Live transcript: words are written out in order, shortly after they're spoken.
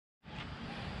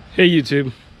Hey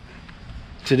YouTube,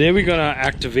 today we're gonna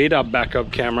activate our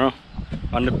backup camera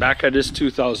on the back of this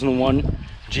 2001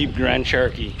 Jeep Grand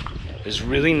Cherokee. It's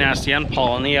really nasty and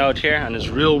polleny out here and it's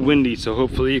real windy, so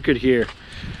hopefully you could hear.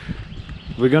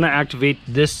 We're gonna activate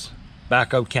this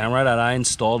backup camera that I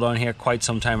installed on here quite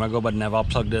some time ago but never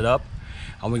plugged it up,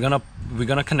 and we're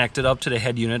gonna connect it up to the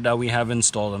head unit that we have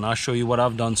installed, and I'll show you what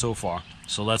I've done so far.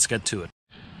 So let's get to it.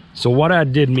 So what I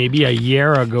did maybe a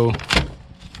year ago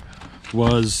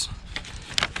was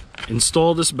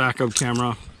install this backup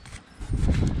camera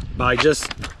by just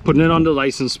putting it on the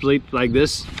license plate like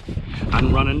this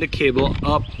and running the cable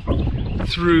up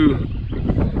through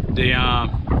the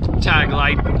tag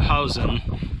light housing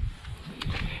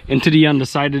into the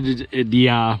underside of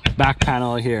the back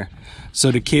panel here.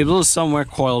 So the cable is somewhere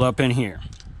coiled up in here.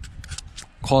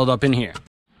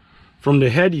 From the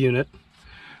head unit,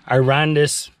 I ran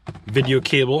this video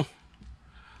cable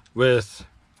with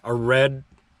a red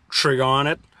trigger on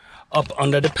it up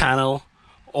under the panel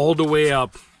all the way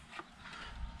up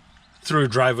through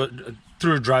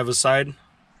driver's side,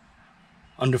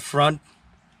 on the front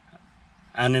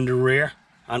and in the rear,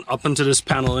 and up into this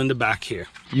panel in the back here.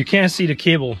 You can't see the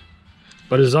cable,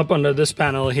 but it's up under this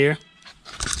panel here,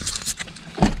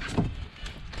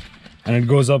 and it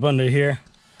goes up under here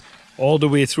all the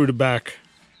way through the back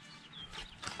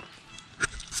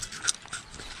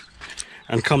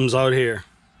and comes out here.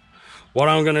 What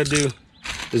I'm gonna do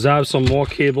is I have some more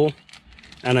cable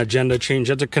and a gender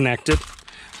changer to connect it.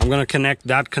 I'm gonna connect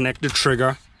the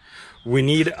trigger. We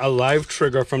need a live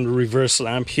trigger from the reverse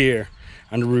lamp here,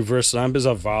 and the reverse lamp is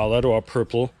a violet or a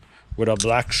purple with a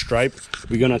black stripe.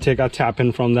 We're gonna take a tap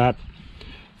in from that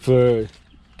for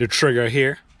the trigger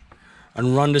here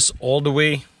and run this all the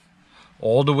way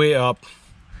up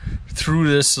through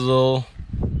this little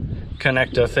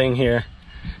connector thing here.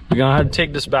 We're gonna have to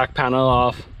take this back panel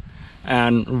off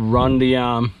and run the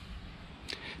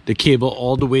cable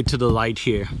all the way to the light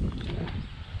here,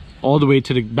 all the way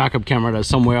to the backup camera that's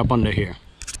somewhere up under here.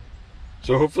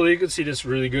 So hopefully you can see this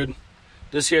really good.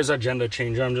 This here is a gender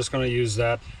changer. I'm just going to use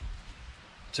that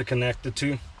to connect the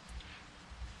two,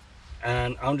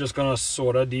 and I'm just going to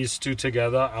solder these two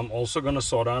together. I'm also going to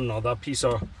solder another piece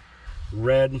of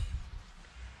red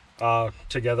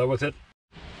together with it.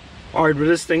 All right, with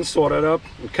this thing sorted up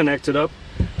and connected up,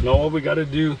 now all we got to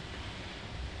do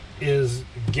is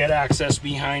get access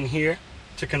behind here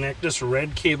to connect this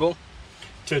red cable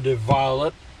to the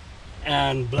violet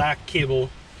and black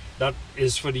cable that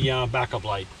is for the backup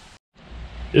light.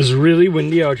 It's really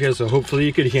windy out here, so hopefully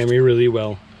you could hear me really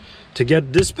well. To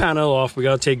get this panel off, we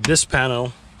got to take this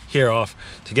panel here off.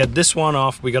 To get this one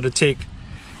off, we got to take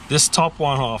this top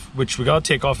one off, which we got to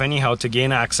take off anyhow to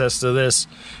gain access to this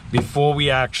before we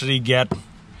actually get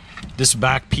this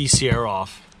back piece here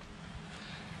off.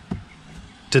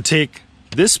 To take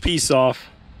this piece off,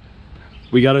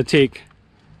 we got to take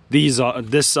these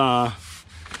this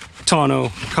tonneau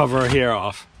cover here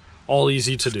off. All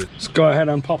easy to do. Let's go ahead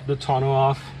and pop the tonneau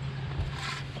off.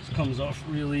 This comes off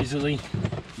real easily.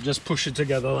 Just push it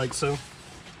together like so.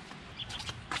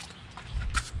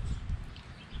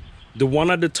 The one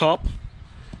at the top,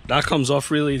 that comes off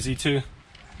real easy too.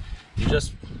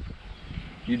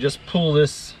 You just pull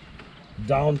this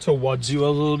down towards you a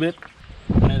little bit,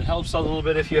 and it helps a little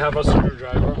bit if you have a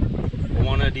screwdriver or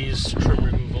one of these trim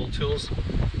removal tools,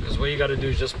 because what you got to do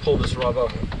is just pull this rubber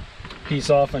piece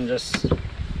off and it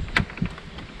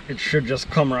should just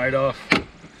come right off.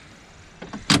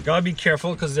 You gotta be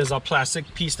careful because there's a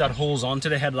plastic piece that holds onto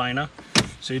the headliner,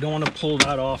 so you don't want to pull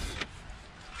that off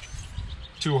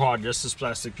too hard, just this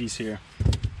plastic piece here.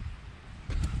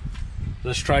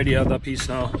 Let's try the other piece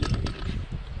now.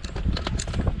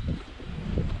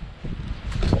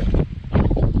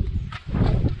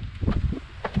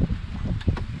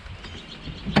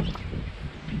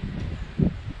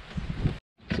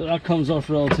 So that comes off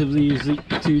relatively easy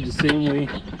too, the same way.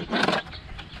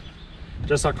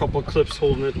 Just a couple clips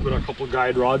holding it with a couple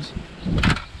guide rods.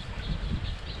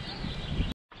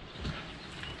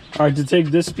 Alright, to take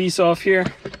this piece off here,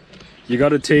 you got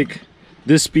to take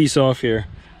this piece off here,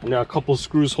 and there are a couple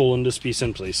screws holding this piece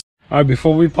in place. Alright,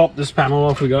 before we pop this panel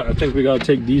off, I think we got to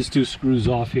take these two screws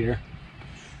off here.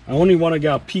 I only want to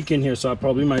get a peek in here, so I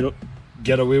probably might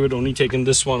get away with only taking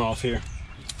this one off here.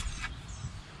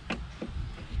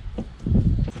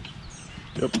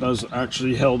 Yep, that's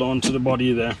actually held on to the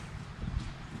body there.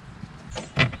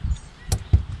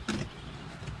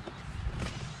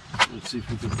 Let's see if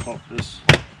we can pop this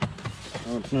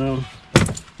out now.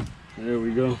 There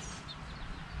we go.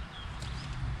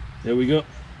 There we go.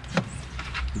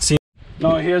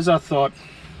 Now here's a thought.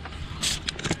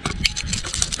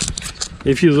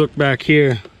 If you look back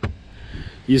here,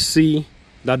 you see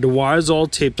that the wire is all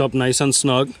taped up nice and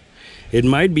snug. It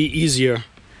might be easier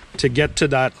to get to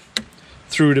that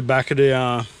through the back of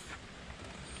the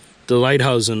light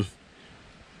housing.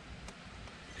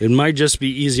 It might just be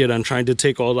easier than trying to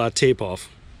take all that tape off.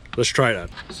 Let's try that.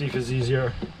 See if it's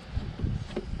easier.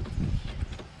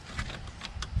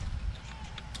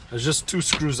 There's just 2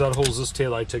 screws that holds this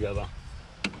taillight together.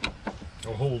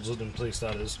 Or holds it in place,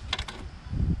 that is.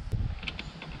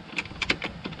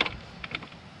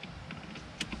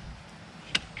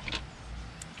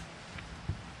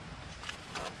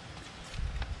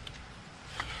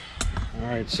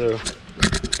 Alright, so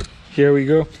here we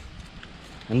go.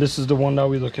 And this is the one that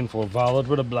we're looking for, violet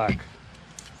with a black.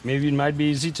 Maybe it might be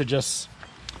easy to just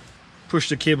push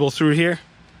the cable through here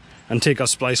and take a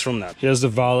splice from that. Here's the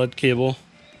violet cable.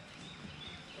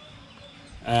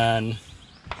 And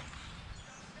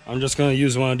I'm just going to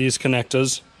use one of these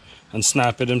connectors and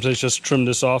snap it in place. Just trim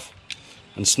this off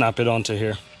and snap it onto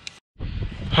here.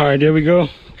 Alright, there we go.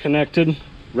 Connected.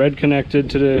 Red connected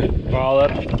to the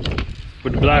violet.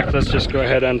 With black, let's just go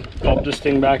ahead and pop this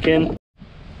thing back in.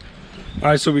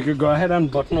 Alright, so we could go ahead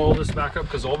and button all this back up,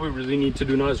 because all we really need to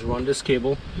do now is run this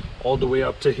cable all the way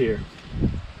up to here.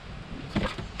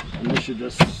 And this should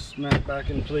just snap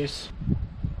back in place.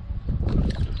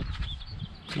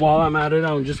 While I'm at it,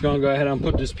 I'm just going to go ahead and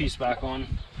put this piece back on.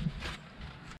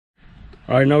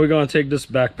 Alright, now we're going to take this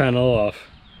back panel off.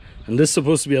 And this is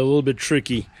supposed to be a little bit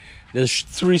tricky. There's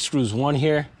 3 screws, one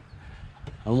here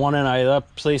and one in either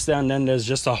place there, and then there's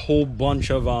just a whole bunch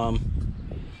of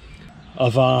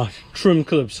trim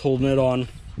clips holding it on.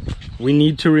 We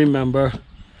need to remember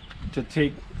to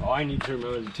take, I need to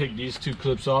remember to take these 2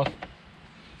 clips off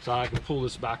so I can pull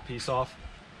this back piece off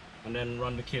and then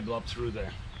run the cable up through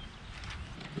there.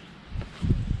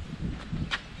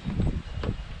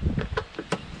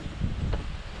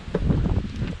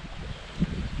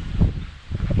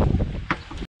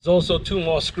 There's also 2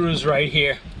 more screws right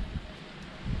here.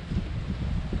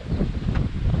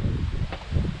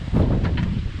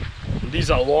 These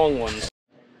are long ones.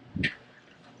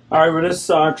 Alright, with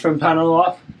this trim panel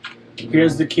off,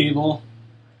 here's the cable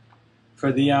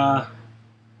for the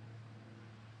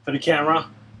camera.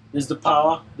 There's the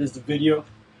power, there's the video.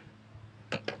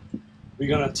 We're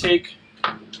gonna take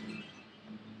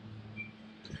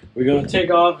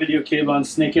our video cable and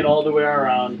snake it all the way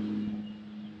around,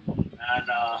 and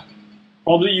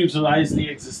probably utilize the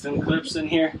existing clips in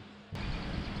here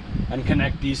and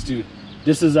connect these 2.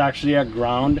 This is actually a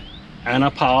ground and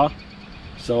a power,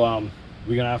 so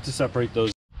we're gonna have to separate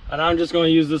those. And I'm just going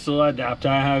to use this little adapter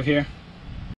I have here.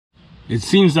 It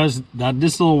seems that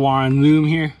this little wire and loom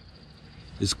here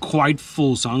is quite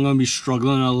full, so I'm going to be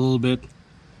struggling a little bit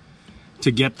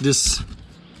to get this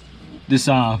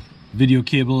video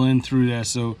cable in through there,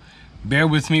 so bear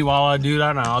with me while I do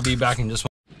that, and I'll be back in just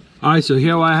one. Alright, so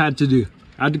here what I had to do.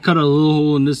 I had to cut a little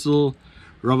hole in this little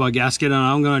rubber gasket, and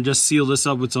I'm gonna just seal this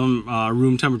up with some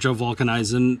room temperature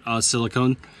vulcanizing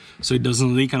silicone so it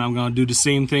doesn't leak, and I'm gonna do the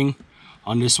same thing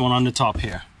on this one on the top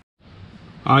here.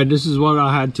 Alright, this is what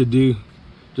I had to do.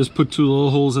 Just put 2 little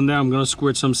holes in there. I'm gonna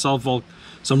squirt some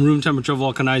room temperature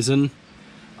vulcanizing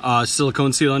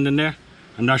silicone sealant in there,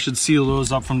 and that should seal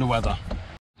those up from the weather.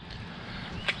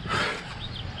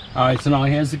 Alright, so now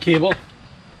here's the cable.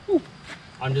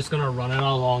 I'm just gonna run it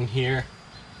along here.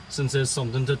 Since there's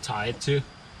something to tie it to,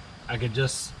 I could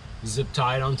just zip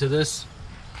tie it onto this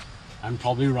and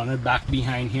probably run it back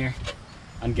behind here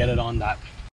and get it on that.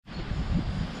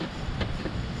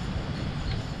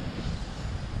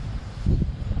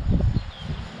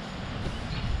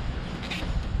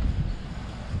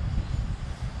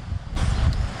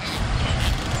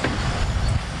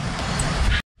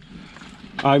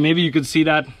 Alright, maybe you could see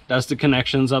that. That's the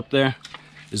connections up there.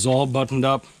 It's all buttoned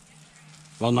up.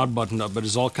 Well, not buttoned up, but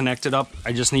it's all connected up.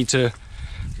 I just need to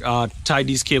tie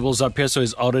these cables up here so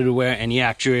it's out of the way, any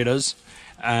actuators,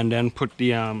 and then put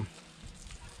the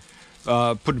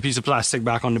piece of plastic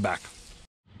back on the back.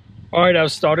 Alright,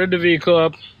 I've started the vehicle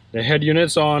up. The head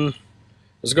unit's on.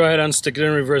 Let's go ahead and stick it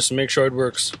in reverse and make sure it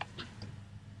works.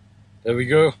 There we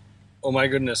go. Oh my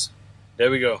goodness. There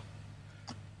we go.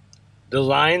 The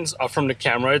lines are from the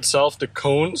camera itself. The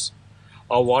cones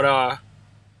are what are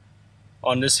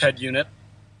on this head unit.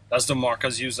 That's the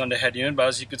markers used on the head unit, but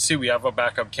as you can see, we have a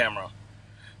backup camera.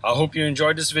 I hope you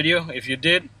enjoyed this video. If you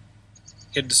did,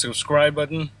 hit the subscribe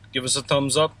button, give us a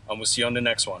thumbs up, and we'll see you on the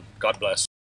next one. God bless.